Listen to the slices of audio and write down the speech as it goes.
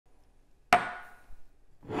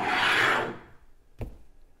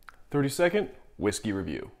30-second whiskey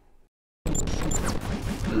review.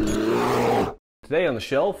 Today on the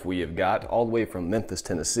shelf, we have got, all the way from Memphis,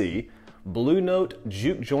 Tennessee, Blue Note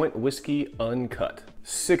Juke Joint Whiskey Uncut.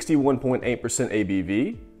 61.8%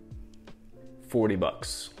 ABV, 40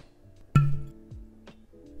 bucks.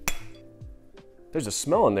 There's a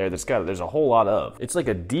smell in there there's a whole lot of. It's like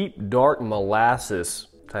a deep, dark molasses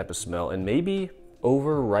type of smell and maybe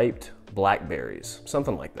overripe blackberries,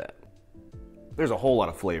 something like that. There's a whole lot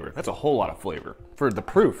of flavor. That's a whole lot of flavor. For the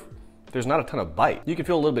proof, there's not a ton of bite. You can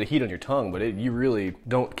feel a little bit of heat on your tongue, but you really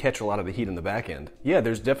don't catch a lot of the heat in the back end. Yeah,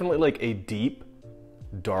 there's definitely like a deep,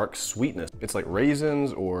 dark sweetness. It's like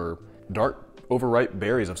raisins or dark, overripe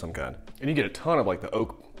berries of some kind. And you get a ton of like the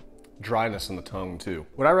oak dryness in the tongue too.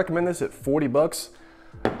 Would I recommend this at 40 bucks?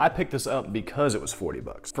 I picked this up because it was 40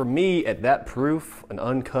 bucks. For me, at that proof, an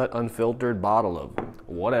uncut, unfiltered bottle of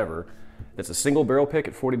whatever, that's a single barrel pick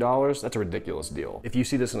at $40, that's a ridiculous deal. If you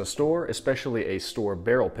see this in a store, especially a store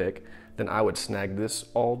barrel pick, then I would snag this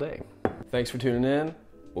all day. Thanks for tuning in.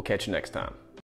 We'll catch you next time.